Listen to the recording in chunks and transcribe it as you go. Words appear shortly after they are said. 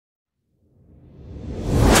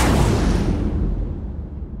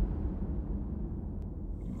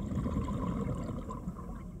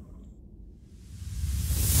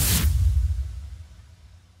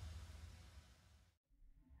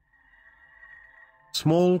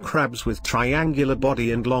Small crabs with triangular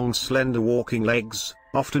body and long slender walking legs,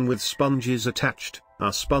 often with sponges attached,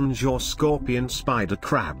 are sponge or scorpion spider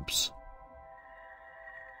crabs.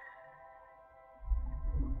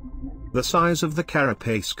 The size of the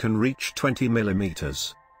carapace can reach 20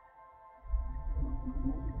 millimeters.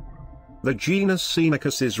 The genus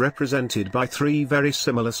Inachus is represented by 3 very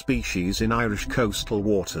similar species in Irish coastal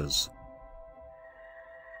waters.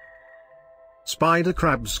 Spider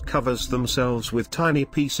crabs covers themselves with tiny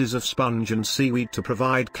pieces of sponge and seaweed to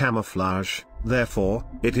provide camouflage, therefore,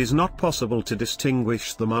 it is not possible to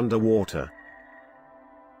distinguish them underwater.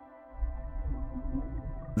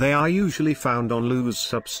 They are usually found on loose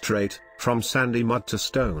substrate, from sandy mud to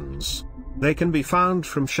stones. They can be found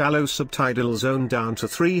from shallow subtidal zone down to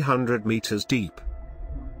 300 meters deep.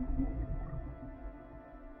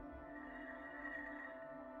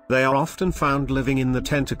 They are often found living in the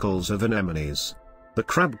tentacles of anemones. The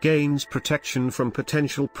crab gains protection from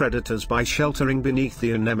potential predators by sheltering beneath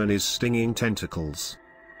the anemone's stinging tentacles.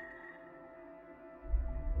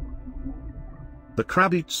 The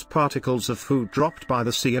crab eats particles of food dropped by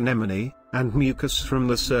the sea anemone, and mucus from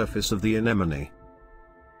the surface of the anemone.